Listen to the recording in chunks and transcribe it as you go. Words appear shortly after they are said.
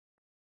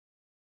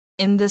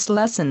In this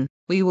lesson,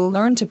 we will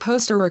learn to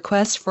post a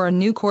request for a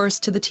new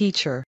course to the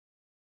teacher.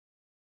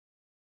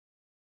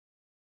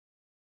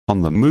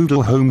 On the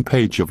Moodle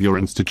homepage of your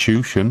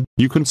institution,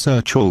 you can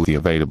search all the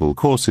available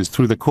courses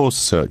through the course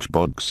search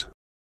box.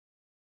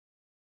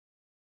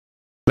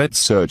 Let's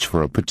search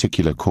for a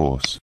particular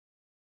course.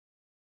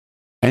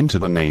 Enter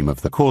the name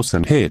of the course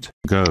and hit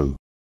Go.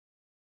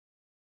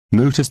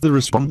 Notice the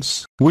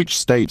response, which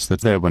states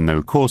that there were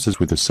no courses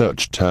with the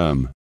search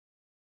term.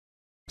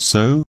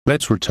 So,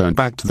 let's return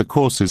back to the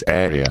courses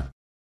area.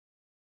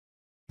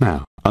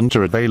 Now,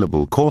 under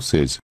Available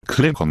Courses,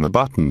 click on the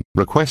button,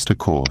 Request a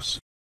Course.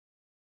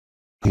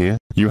 Here,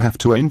 you have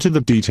to enter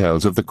the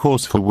details of the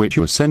course for which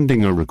you are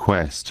sending a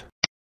request.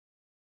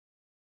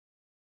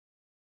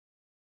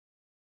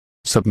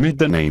 Submit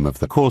the name of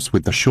the course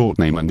with the short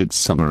name and its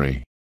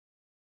summary.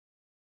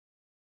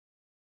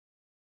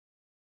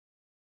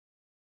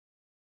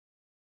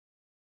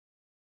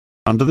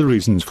 Under the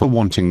reasons for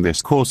wanting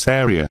this course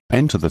area,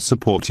 enter the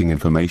supporting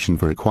information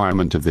for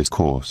requirement of this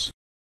course.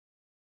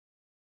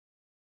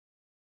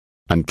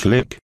 And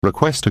click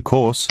Request a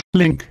Course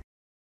link.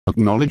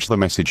 Acknowledge the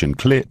message and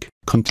click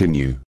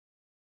Continue.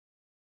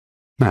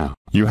 Now,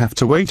 you have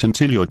to wait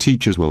until your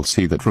teachers will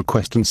see that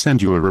request and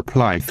send you a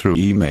reply through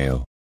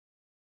email.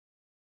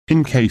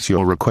 In case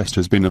your request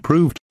has been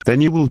approved, then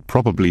you will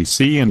probably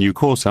see a new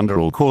course under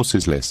All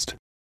Courses list.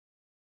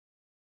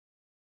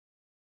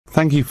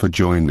 Thank you for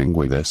joining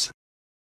with us.